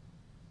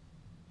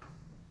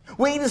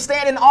 We need to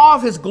stand in awe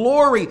of his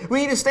glory.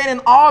 We need to stand in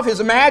awe of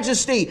his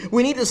majesty.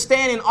 We need to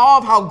stand in awe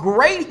of how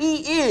great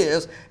he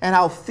is and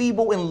how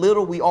feeble and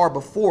little we are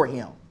before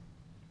him.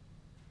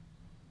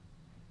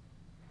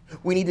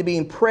 We need to be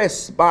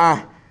impressed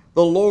by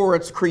the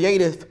Lord's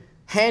creative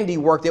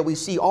handiwork that we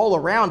see all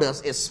around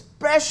us,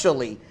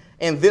 especially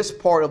in this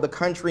part of the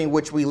country in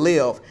which we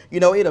live. You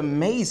know, it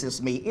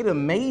amazes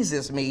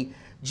me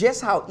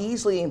just how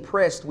easily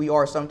impressed we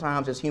are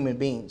sometimes as human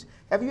beings.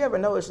 Have you ever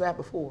noticed that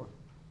before?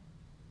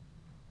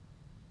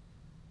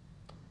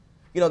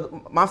 You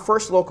know, our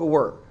first local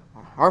work,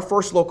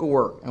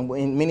 and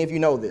many of you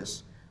know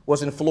this,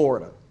 was in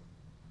Florida.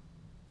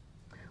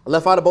 I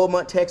left out of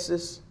Beaumont,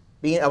 Texas.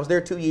 I was there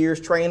 2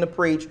 years, trained to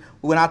preach.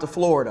 We went out to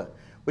Florida.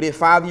 We did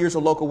 5 years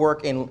of local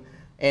work in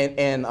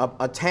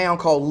a town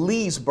called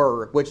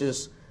Leesburg, which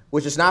is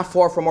not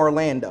far from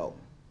Orlando.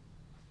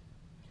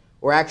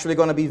 We're actually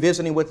going to be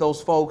visiting with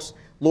those folks,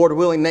 Lord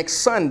willing, next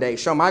Sunday.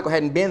 Sean Michael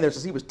hadn't been there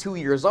since he was 2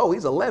 years old.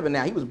 He's 11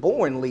 now. He was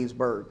born in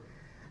Leesburg.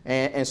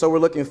 And so we're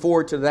looking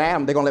forward to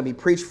that. They're going to let me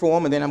preach for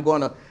them, and then I'm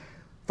going to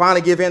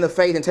finally give in the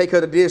faith and take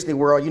her to Disney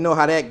World. You know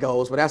how that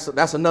goes, but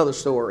that's another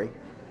story.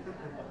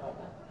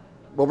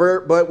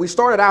 But we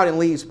started out in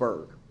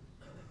Leesburg.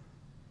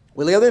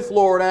 We lived in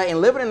Florida,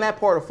 and living in that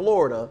part of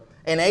Florida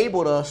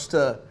enabled us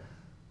to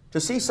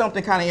see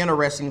something kind of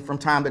interesting from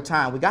time to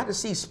time. We got to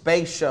see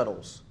space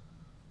shuttles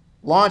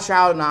launch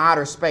out into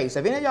outer space.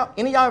 Have any of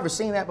y'all ever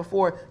seen that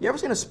before? You ever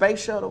seen a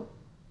space shuttle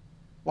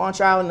launch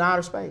out into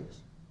outer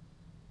space?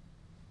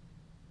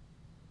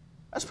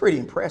 That's pretty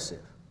impressive.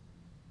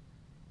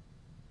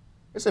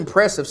 It's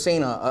impressive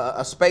seeing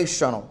a space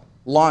shuttle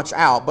launch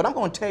out, but I'm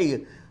going to tell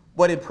you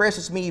what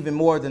impresses me even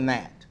more than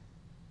that.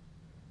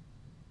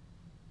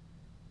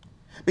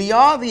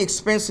 Beyond the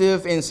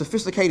expensive and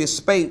sophisticated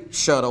space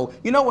shuttle,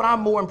 you know what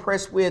I'm more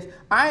impressed with?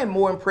 I am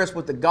more impressed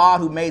with the God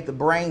who made the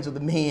brains of the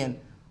men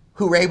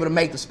who were able to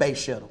make the space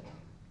shuttle.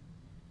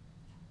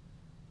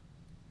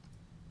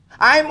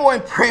 I am more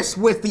impressed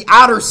with the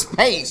outer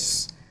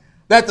space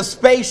that the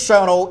space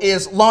shuttle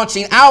is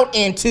launching out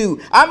into.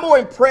 I'm more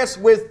impressed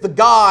with the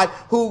God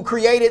who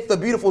created the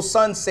beautiful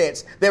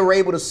sunsets that we're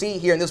able to see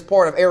here in this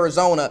part of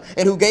Arizona,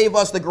 and who gave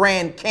us the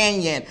Grand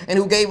Canyon, and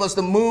who gave us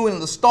the moon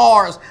and the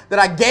stars that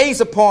I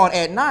gaze upon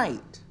at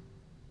night.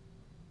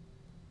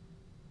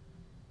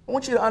 I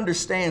want you to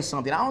understand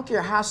something. I don't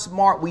care how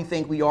smart we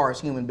think we are as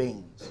human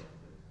beings.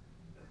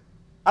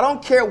 I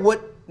don't care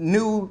what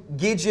new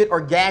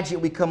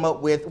gadget we come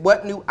up with,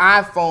 what new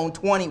iPhone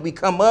 20 we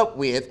come up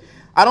with.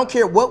 I don't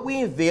care what we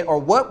invent or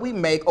what we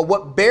make or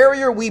what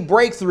barrier we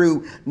break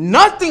through.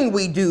 Nothing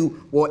we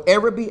do will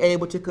ever be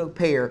able to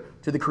compare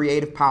to the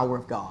creative power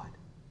of God.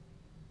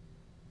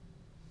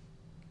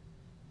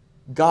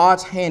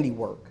 God's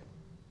handiwork,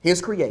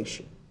 his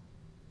creation,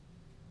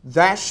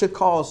 that should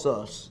cause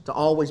us to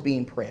always be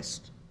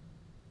impressed.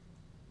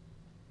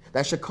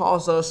 That should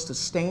cause us to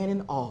stand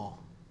in awe.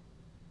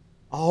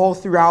 All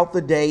throughout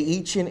the day,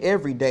 each and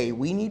every day,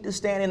 we need to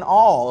stand in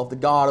awe of the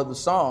God of the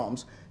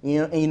Psalms.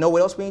 And you know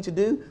what else we need to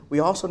do? We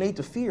also need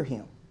to fear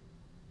him.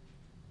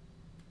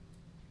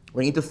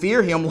 We need to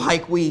fear him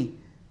like we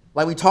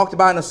talked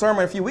about in a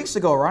sermon a few weeks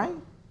ago, right?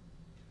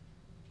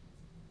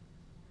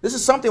 This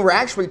is something we're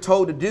actually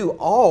told to do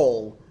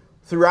all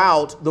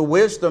throughout the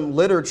wisdom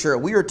literature.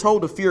 We are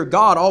told to fear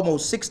God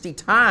almost 60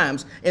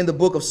 times in the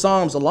book of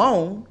Psalms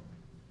alone.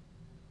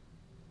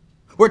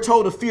 We're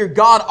told to fear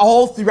God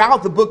all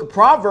throughout the book of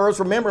Proverbs.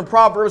 Remember, in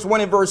Proverbs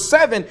 1 and verse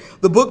 7,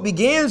 the book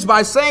begins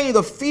by saying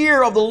the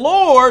fear of the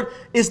Lord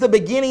is the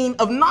beginning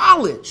of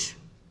knowledge.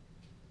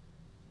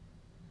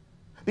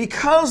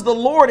 Because the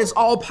Lord is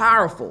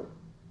all-powerful,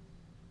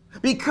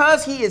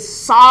 because he is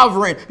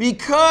sovereign,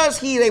 because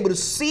he is able to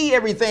see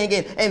everything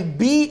and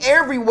be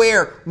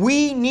everywhere,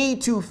 we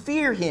need to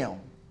fear him.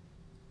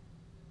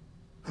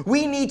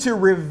 We need to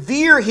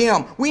revere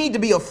him. We need to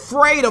be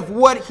afraid of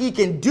what he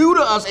can do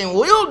to us and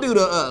will do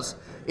to us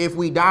if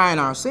we die in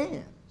our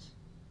sins.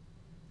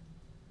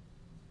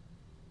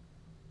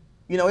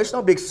 You know, it's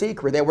no big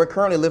secret that we're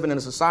currently living in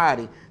a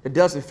society that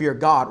doesn't fear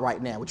God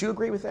right now. Would you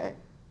agree with that?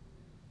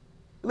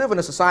 We live in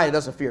a society that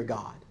doesn't fear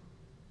God.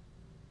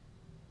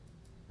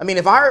 I mean,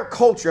 if our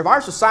culture, if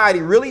our society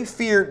really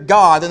feared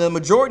God, then the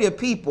majority of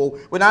people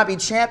would not be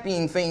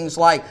championing things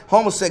like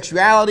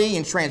homosexuality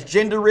and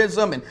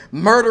transgenderism and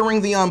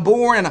murdering the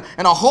unborn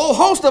and a whole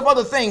host of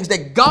other things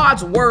that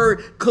God's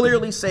word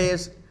clearly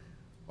says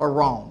are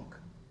wrong.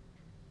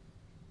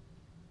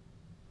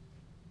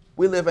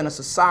 We live in a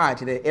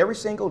society that every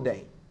single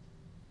day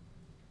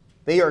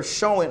they are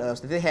showing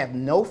us that they have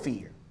no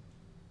fear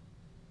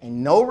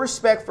and no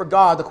respect for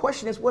God. The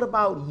question is, what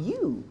about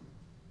you?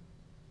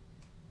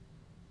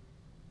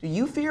 Do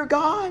you fear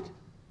God?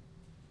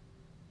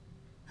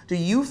 Do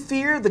you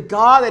fear the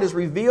God that is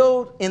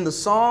revealed in the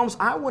Psalms?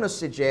 I want to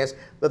suggest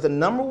that the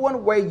number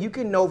one way you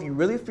can know if you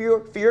really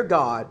fear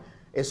God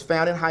is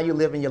found in how you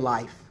live in your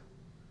life.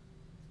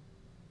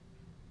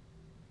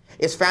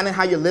 It's found in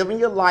how you're living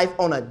your life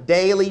on a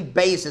daily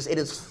basis. It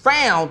is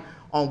found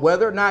on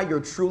whether or not you're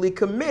truly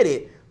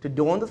committed to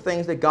doing the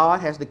things that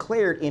God has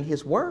declared in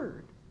his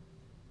word.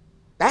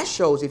 That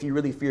shows if you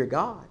really fear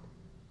God.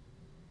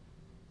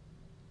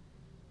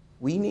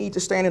 We need to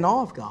stand in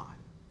awe of God.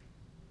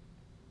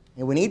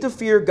 And we need to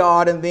fear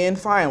God. And then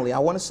finally, I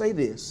want to say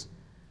this.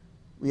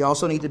 We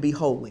also need to be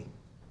holy.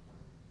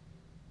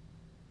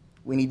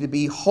 We need to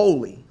be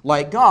holy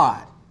like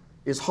God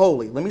is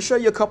holy. Let me show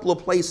you a couple of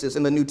places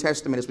in the New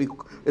Testament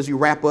as we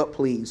wrap up,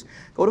 please.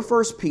 Go to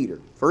 1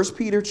 Peter. 1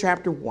 Peter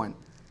chapter 1.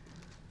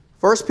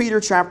 1 Peter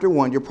chapter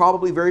 1. You're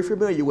probably very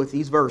familiar with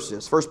these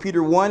verses. 1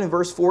 Peter 1 and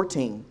verse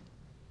 14.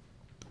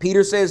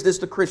 Peter says this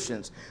to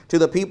Christians, to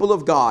the people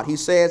of God. He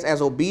says,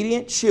 as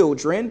obedient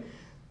children,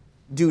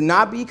 do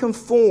not be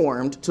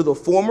conformed to the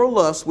former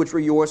lusts which were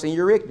yours in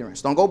your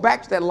ignorance. Don't go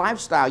back to that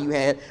lifestyle you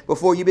had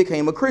before you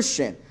became a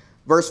Christian.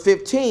 Verse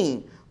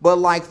 15, but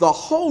like the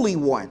Holy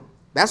One,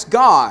 that's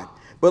God,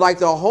 but like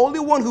the Holy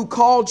One who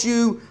called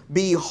you,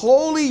 be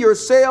holy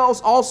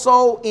yourselves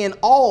also in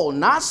all,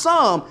 not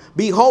some,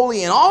 be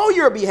holy in all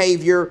your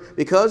behavior,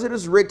 because it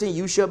is written,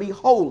 you shall be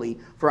holy,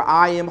 for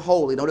I am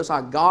holy. Notice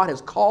how God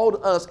has called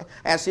us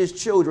as his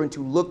children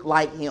to look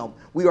like him.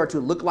 We are to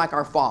look like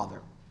our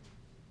Father.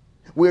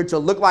 We are to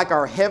look like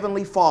our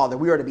heavenly Father.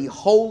 We are to be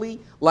holy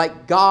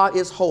like God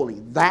is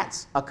holy.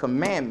 That's a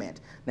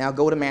commandment. Now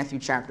go to Matthew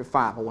chapter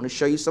 5. I want to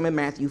show you some in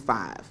Matthew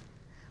 5.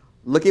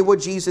 Look at what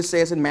Jesus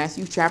says in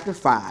Matthew chapter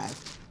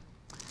 5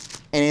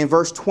 and in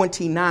verse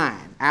 29.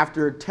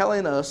 After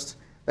telling us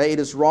that it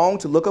is wrong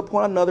to look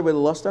upon another with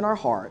lust in our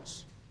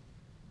hearts,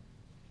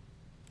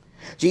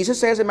 Jesus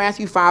says in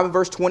Matthew 5 and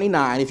verse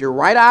 29, if your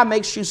right eye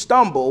makes you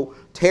stumble,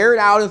 tear it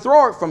out and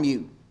throw it from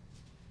you.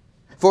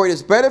 For it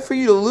is better for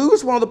you to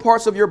lose one of the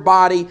parts of your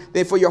body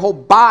than for your whole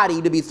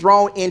body to be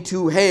thrown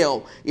into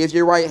hell. If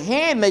your right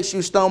hand makes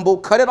you stumble,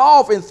 cut it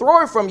off and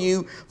throw it from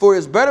you. For it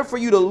is better for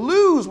you to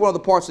lose one of the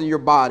parts of your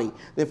body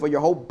than for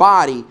your whole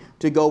body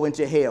to go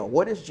into hell.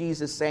 What is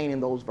Jesus saying in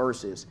those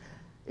verses?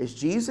 Is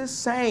Jesus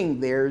saying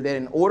there that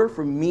in order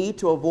for me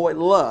to avoid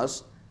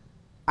lust,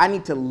 I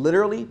need to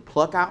literally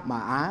pluck out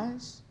my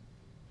eyes?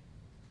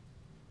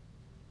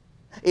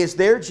 Is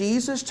there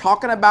Jesus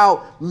talking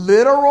about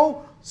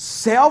literal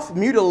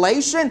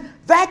self-mutilation?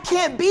 That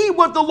can't be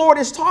what the Lord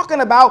is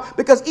talking about,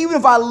 because even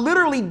if I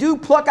literally do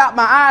pluck out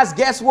my eyes,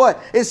 guess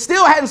what? It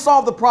still hadn't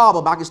solved the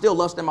problem. I can still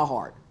lust in my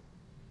heart.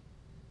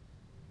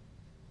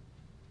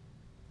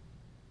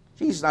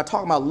 Jesus is not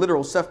talking about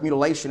literal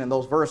self-mutilation in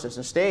those verses.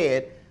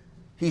 Instead,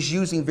 he's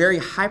using very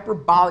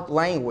hyperbolic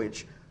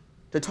language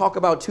to talk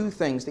about two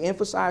things, to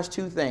emphasize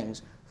two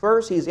things.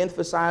 First, he's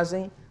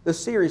emphasizing the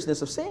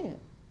seriousness of sin.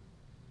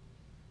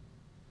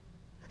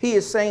 He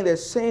is saying that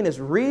sin is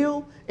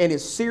real and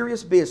it's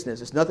serious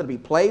business. It's nothing to be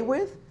played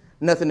with,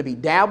 nothing to be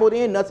dabbled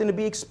in, nothing to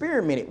be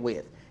experimented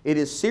with. It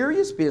is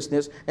serious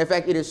business. In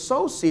fact, it is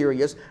so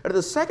serious that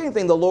the second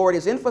thing the Lord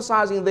is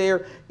emphasizing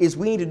there is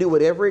we need to do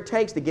whatever it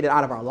takes to get it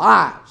out of our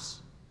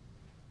lives.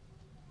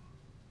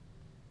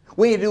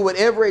 We need to do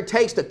whatever it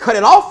takes to cut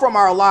it off from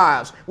our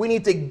lives. We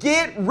need to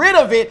get rid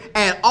of it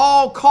at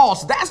all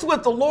costs. That's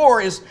what the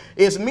Lord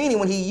is meaning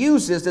when he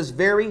uses this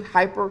very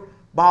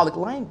hyperbolic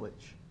language.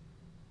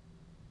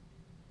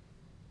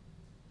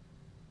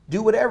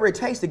 Do whatever it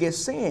takes to get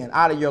sin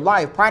out of your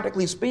life.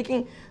 Practically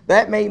speaking,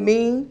 that may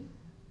mean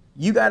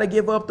you got to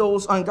give up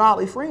those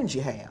ungodly friends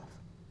you have.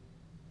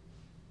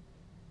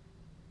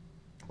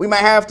 We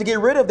might have to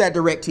get rid of that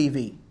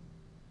DirecTV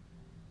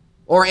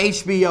or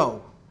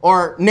HBO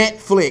or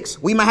Netflix.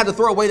 We might have to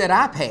throw away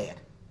that iPad.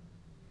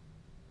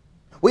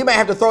 We may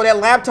have to throw that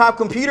laptop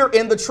computer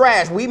in the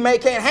trash. We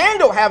can't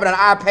handle having an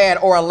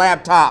iPad or a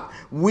laptop.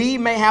 We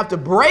may have to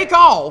break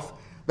off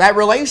that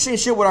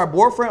relationship with our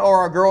boyfriend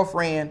or our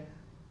girlfriend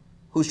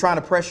who's trying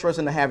to pressure us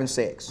into having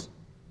sex.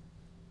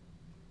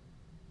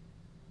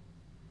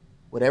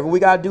 Whatever we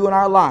got to do in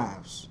our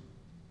lives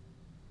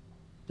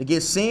to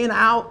get sin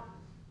out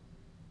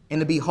and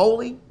to be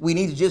holy, we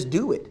need to just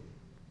do it.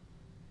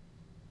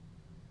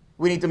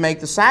 We need to make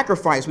the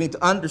sacrifice. We need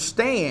to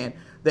understand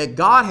that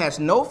God has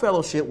no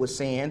fellowship with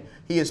sin.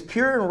 He is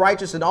pure and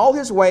righteous in all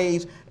his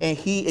ways, and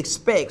he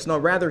expects, no,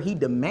 rather he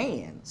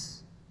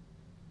demands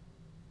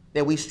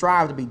that we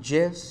strive to be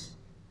just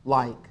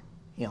like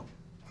him.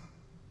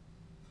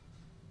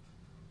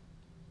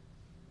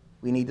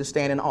 We need to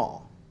stand in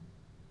awe.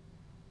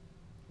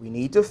 We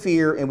need to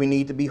fear, and we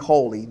need to be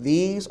holy.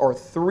 These are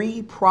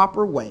three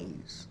proper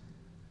ways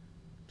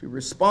to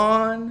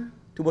respond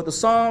to what the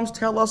Psalms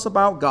tell us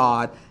about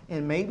God.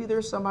 And maybe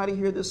there's somebody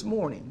here this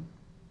morning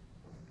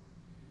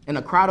in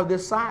a crowd of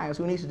this size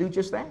who needs to do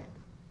just that.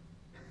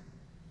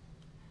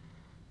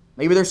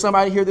 Maybe there's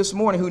somebody here this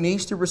morning who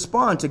needs to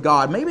respond to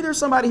God. Maybe there's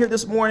somebody here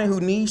this morning who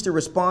needs to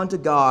respond to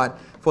God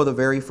for the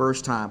very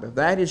first time. If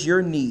that is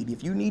your need,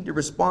 if you need to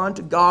respond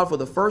to God for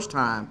the first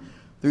time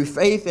through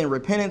faith and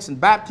repentance and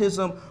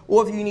baptism,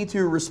 or if you need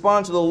to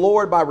respond to the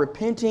Lord by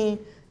repenting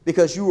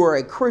because you are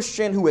a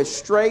Christian who has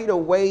strayed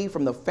away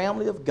from the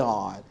family of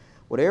God,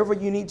 whatever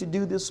you need to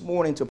do this morning to